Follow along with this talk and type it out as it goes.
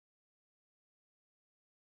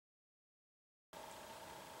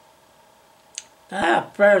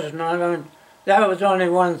Personal, that was only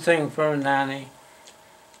one thing for Nanny.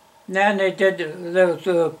 Nanny did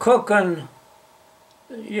the cooking.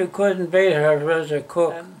 You couldn't beat her as a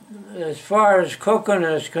cook. As far as cooking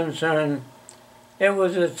is concerned, it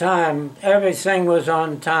was a time. Everything was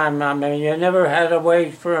on time. I mean, you never had to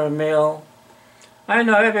wait for a meal. I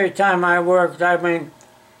know every time I worked, I mean,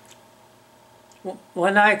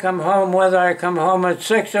 when I come home, whether I come home at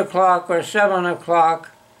 6 o'clock or 7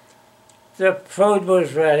 o'clock, the food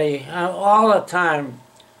was ready all the time.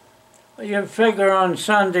 You figure on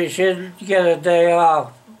Sunday she'd get a day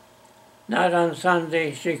off. Not on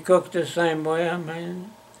Sunday. She cooked the same way. I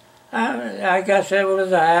mean, I guess it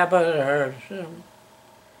was a habit of hers.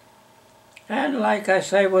 And like I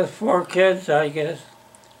say, with 4 kids, I guess,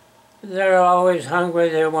 they're always hungry.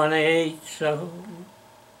 They want to eat, so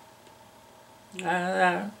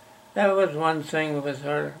that was one thing with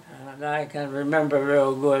her. And I can remember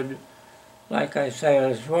real good, like I say,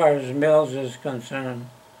 as far as meals is concerned.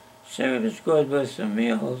 She was good with the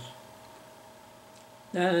meals.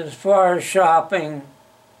 And as far as shopping,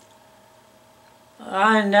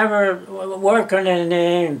 I never, working in the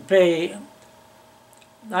A&P,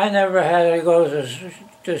 I never had to go to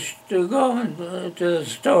the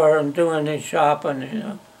store and do any shopping, you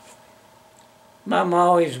know. Mom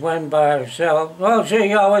always went by herself. Well,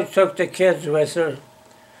 she always took the kids with her.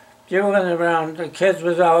 She went around, the kids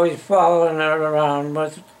was always following her around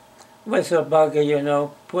with a buggy, you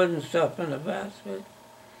know, putting stuff in the basket.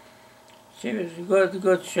 She was a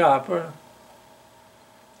good shopper.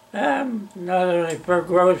 Not only for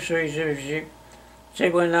groceries, if she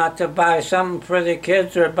went out to buy something for the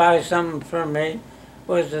kids or buy something for me,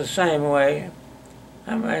 was the same way.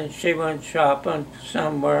 I mean, she went shopping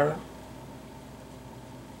somewhere.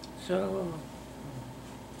 So